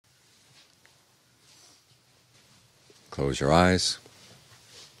Close your eyes,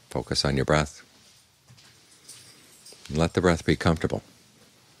 focus on your breath, and let the breath be comfortable.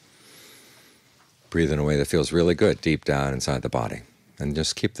 Breathe in a way that feels really good deep down inside the body, and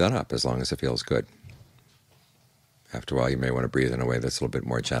just keep that up as long as it feels good. After a while you may want to breathe in a way that's a little bit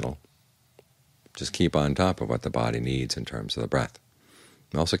more gentle. Just keep on top of what the body needs in terms of the breath.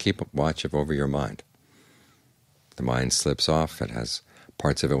 And also keep watch over your mind. The mind slips off, it has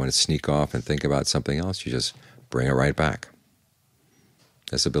parts of it want to sneak off and think about something else, you just bring it right back.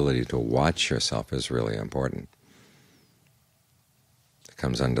 This ability to watch yourself is really important. It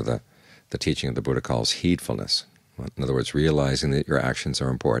comes under the teaching of the Buddha calls heedfulness. In other words, realizing that your actions are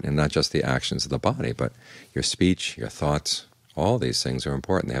important, and not just the actions of the body, but your speech, your thoughts, all these things are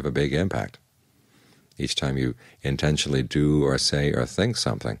important. They have a big impact. Each time you intentionally do or say or think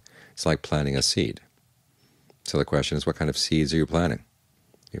something, it's like planting a seed. So the question is, what kind of seeds are you planting?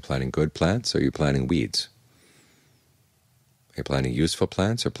 Are you planting good plants, or are you planting weeds? Are you planting useful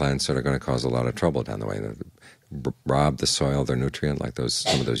plants, or plants that are going to cause a lot of trouble down the way, that rob the soil of their nutrient, like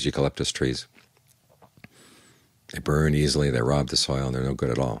some of those eucalyptus trees? They burn easily, they rob the soil, and they're no good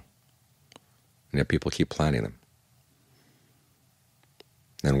at all. And yet people keep planting them.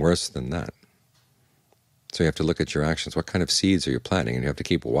 And worse than that. So you have to look at your actions. What kind of seeds are you planting? And you have to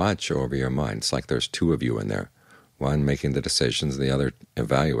keep watch over your mind. It's like there's two of you in there, one making the decisions and the other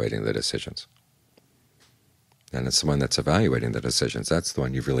evaluating the decisions. And it's the one that's evaluating the decisions, that's the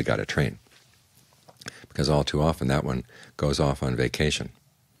one you've really got to train. Because all too often that one goes off on vacation.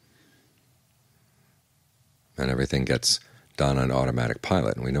 And everything gets done on automatic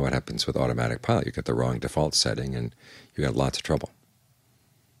pilot. And we know what happens with automatic pilot. You get the wrong default setting and you have lots of trouble.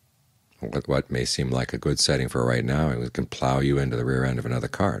 What may seem like a good setting for right now, it can plow you into the rear end of another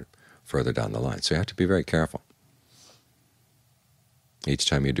car further down the line. So you have to be very careful each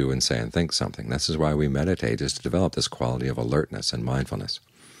time you do and say and think something. This is why we meditate, is to develop this quality of alertness and mindfulness.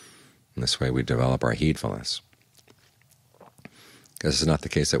 In this way we develop our heedfulness. Because it's not the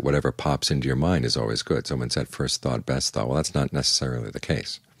case that whatever pops into your mind is always good. Someone said first thought, best thought. Well, that's not necessarily the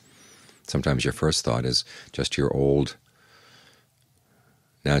case. Sometimes your first thought is just your old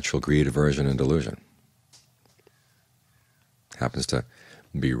natural greed, aversion, and delusion. Happens to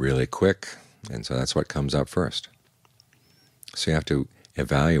be really quick, and so that's what comes up first. So you have to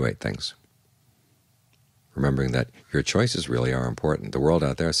evaluate things, remembering that your choices really are important. The world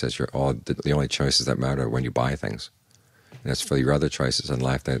out there says the only choices that matter are when you buy things. And as for your other choices in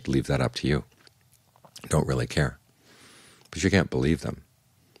life, they leave that up to you. Don't really care. But you can't believe them.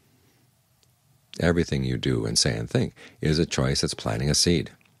 Everything you do and say and think is a choice that's planting a seed.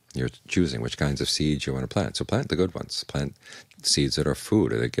 You're choosing which kinds of seeds you want to plant. So plant the good ones. Plant seeds that are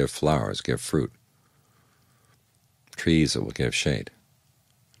food, or that give flowers, give fruit. Trees that will give shade.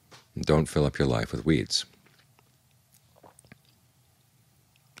 And don't fill up your life with weeds.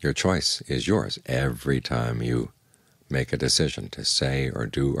 Your choice is yours every time you make a decision to say or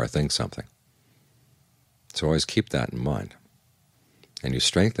do or think something. So always keep that in mind. And you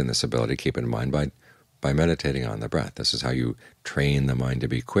strengthen this ability to keep it in mind by meditating on the breath. This is how you train the mind to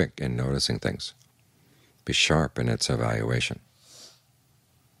be quick in noticing things, be sharp in its evaluation.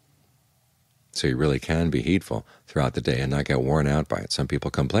 So you really can be heedful throughout the day and not get worn out by it. Some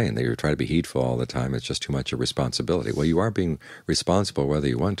people complain that you try to be heedful all the time, it's just too much of responsibility. Well, you are being responsible whether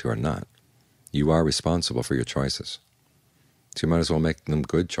you want to or not. You are responsible for your choices. So you might as well make them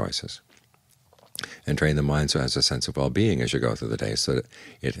good choices. And train the mind so it has a sense of well-being as you go through the day, so that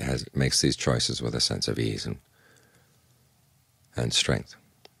it makes these choices with a sense of ease and strength.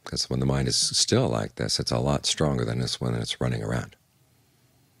 Because when the mind is still like this, it's a lot stronger than this when it's running around.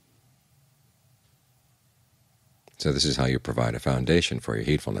 So this is how you provide a foundation for your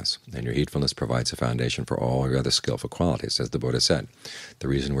heedfulness. And your heedfulness provides a foundation for all your other skillful qualities. As the Buddha said, the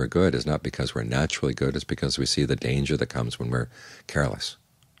reason we're good is not because we're naturally good, it's because we see the danger that comes when we're careless.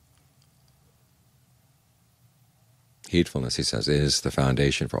 Heedfulness, he says, is the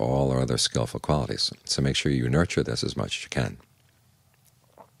foundation for all our other skillful qualities. So make sure you nurture this as much as you can.